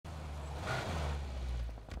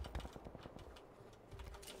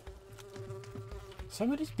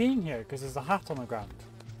Somebody's been here because there's a hat on the ground.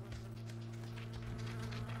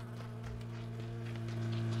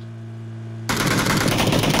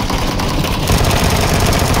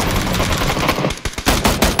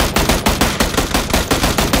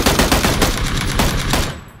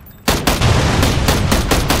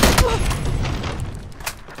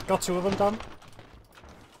 Got two of them done.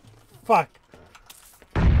 Fuck.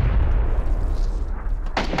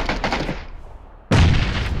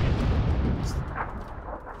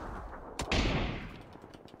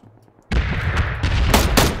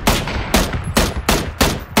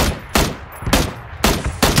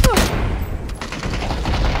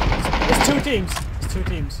 There's two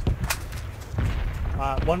teams.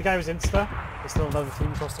 One guy was insta. There's still another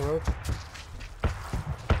team across the road.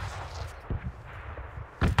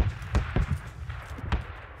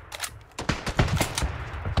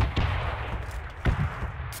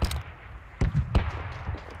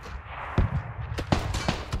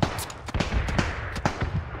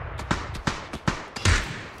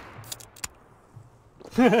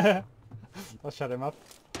 I'll shut him up.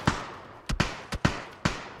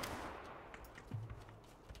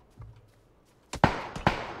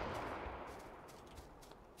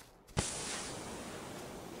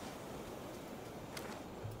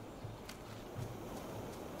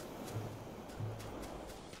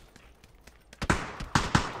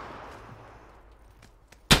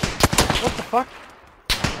 What the fuck?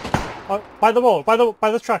 Oh, by the wall, by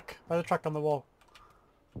the truck on the wall.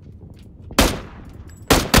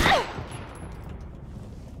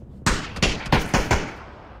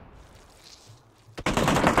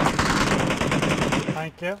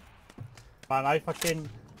 Thank you. Man, I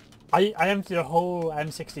emptied a whole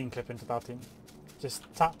M16 clip into that team. Just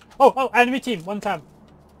tap. Oh, enemy team, one tap.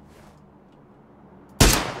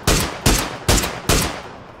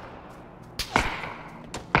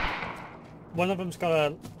 One of them's got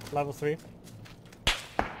a level 3.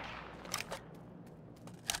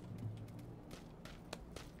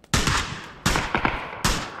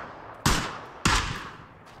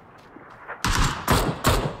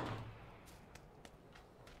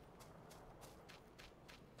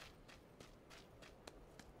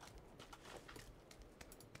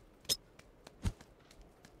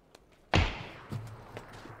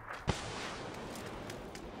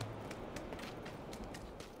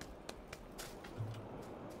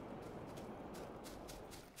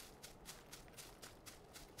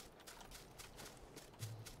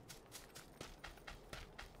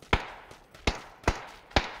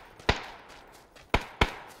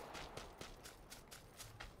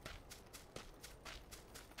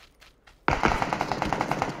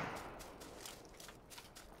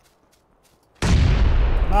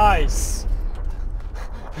 Nice!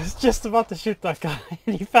 I was just about to shoot that guy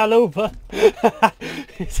and he fell over.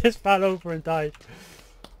 He just fell over and died.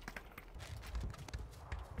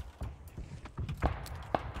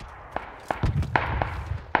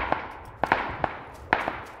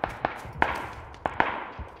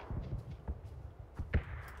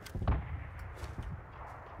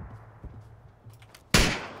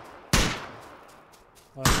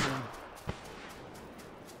 Okay.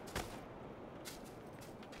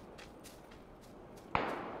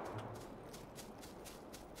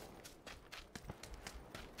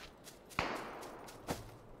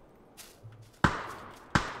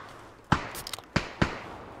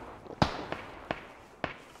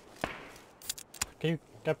 Can you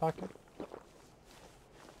get back up?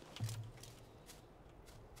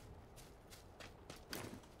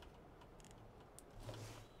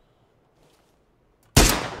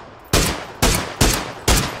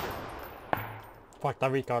 Fuck,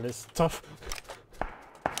 that recon is tough.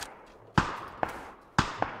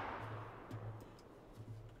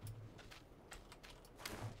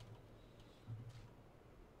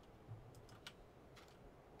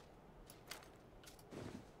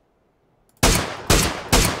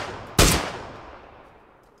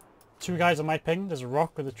 Two guys on my ping. There's a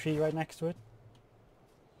rock with a tree right next to it.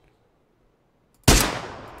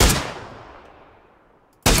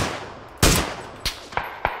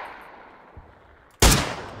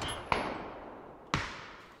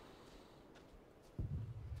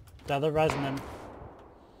 The other resonant.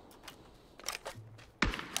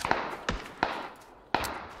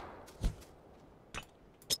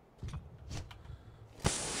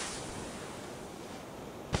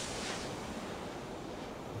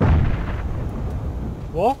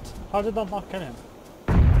 What? How did that not kill him?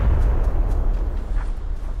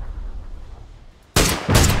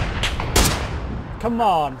 Come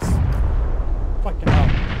on! Fucking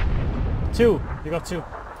hell. Two! You got two.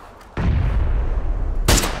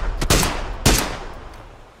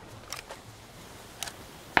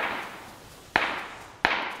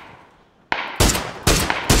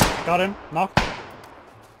 Got him. Knocked.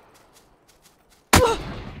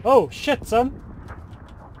 Oh, shit, son.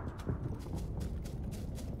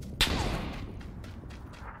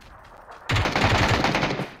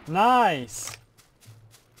 Nice.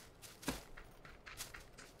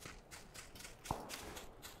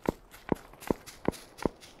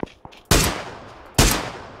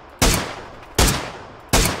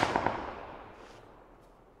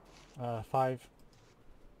 Five.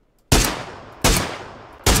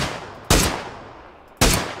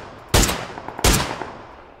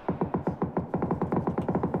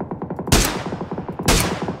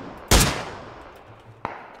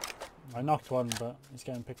 I knocked one, but he's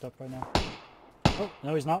getting picked up right now. Oh,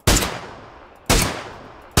 no he's not.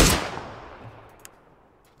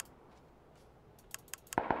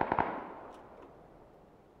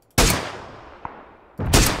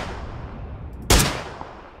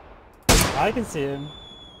 I can see him.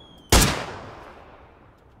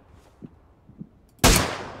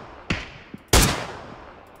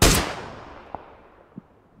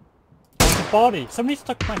 Oh, the body! Somebody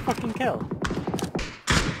took my fucking kill.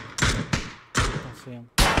 See him.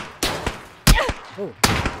 Oh.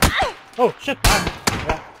 Oh shit!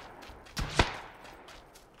 Yeah.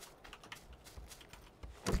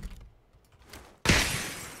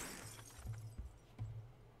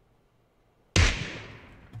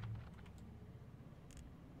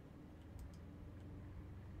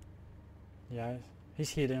 Yeah, he's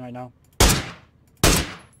healing right now.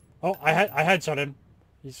 Oh, I headshot him.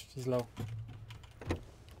 He's low.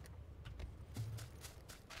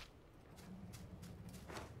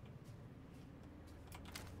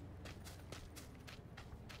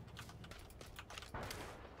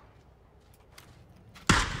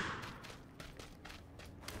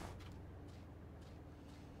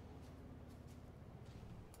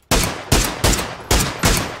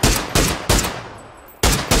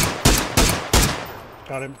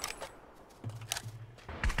 Got him.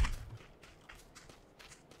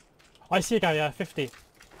 I see a guy, yeah, 50.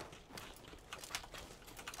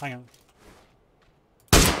 Hang on.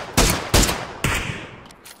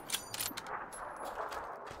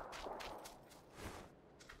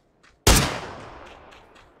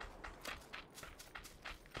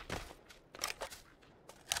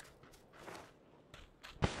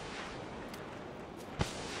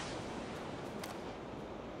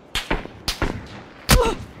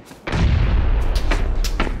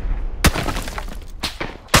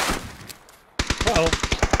 Uh-oh.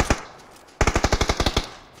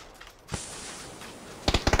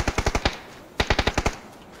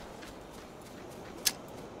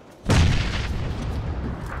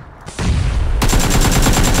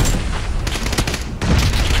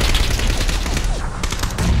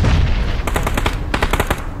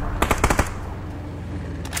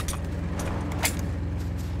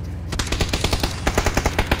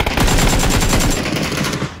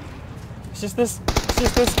 It's just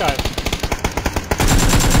this guy.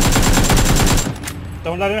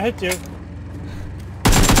 Don't let him hit you.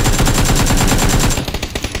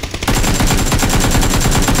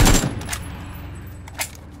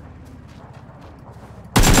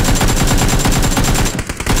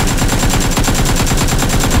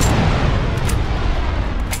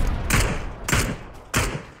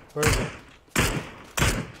 Where is it?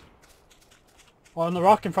 Oh, on the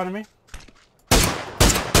rock in front of me.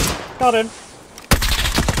 Got him.